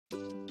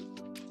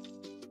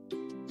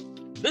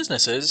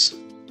Businesses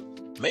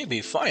may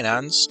be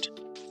financed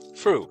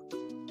through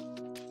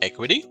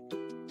equity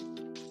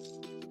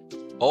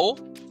or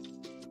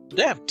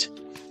debt.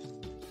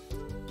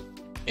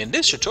 In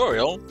this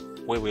tutorial,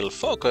 we will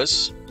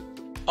focus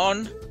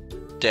on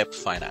debt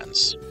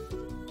finance.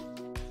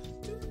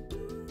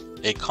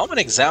 A common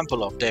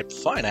example of debt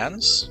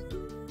finance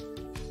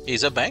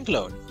is a bank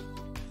loan.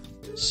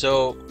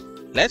 So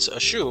let's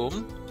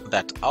assume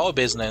that our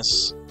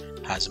business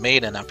has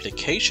made an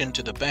application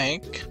to the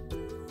bank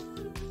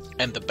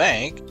and the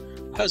bank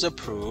has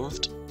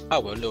approved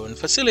our loan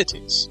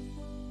facilities.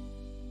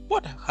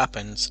 What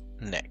happens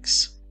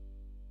next?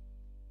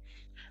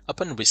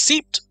 Upon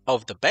receipt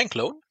of the bank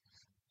loan,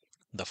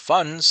 the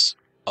funds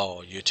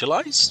are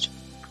utilized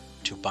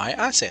to buy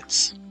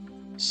assets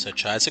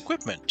such as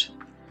equipment,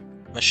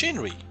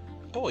 machinery,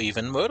 or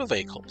even motor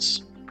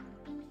vehicles.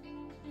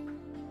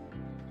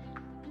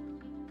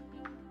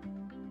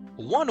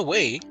 One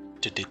way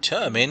to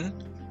determine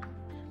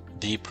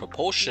the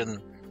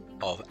proportion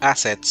of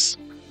assets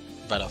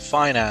that are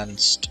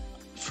financed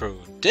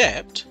through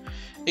debt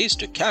is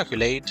to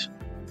calculate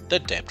the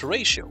debt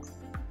ratio.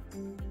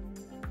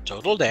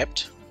 Total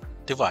debt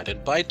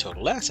divided by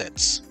total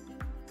assets.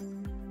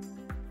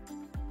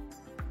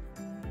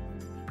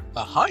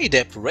 A high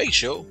debt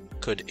ratio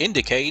could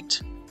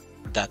indicate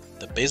that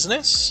the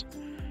business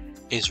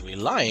is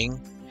relying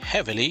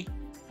heavily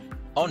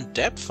on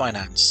debt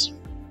finance.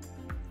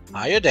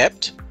 Higher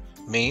debt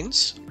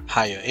means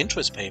higher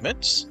interest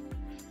payments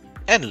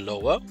and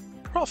lower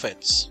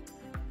profits.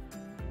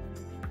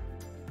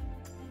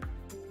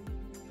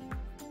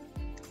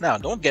 Now,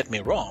 don't get me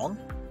wrong,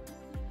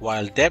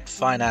 while debt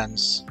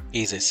finance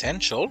is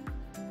essential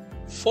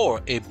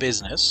for a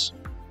business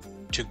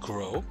to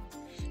grow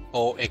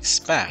or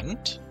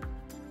expand,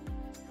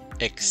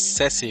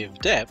 excessive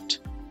debt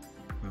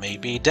may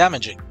be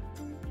damaging.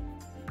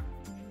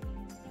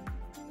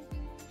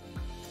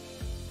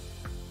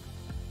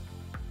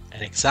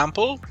 An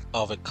example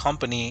of a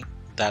company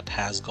that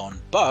has gone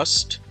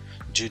bust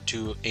due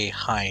to a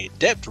high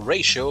debt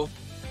ratio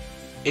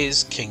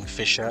is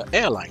Kingfisher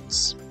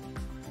Airlines.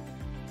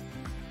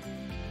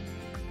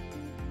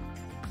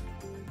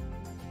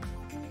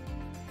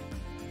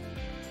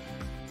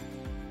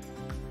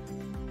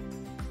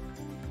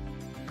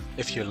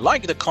 If you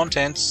like the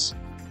contents,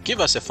 give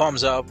us a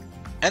thumbs up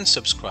and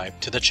subscribe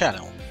to the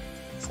channel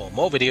for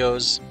more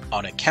videos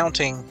on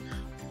accounting,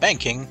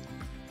 banking,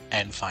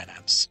 and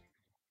finance.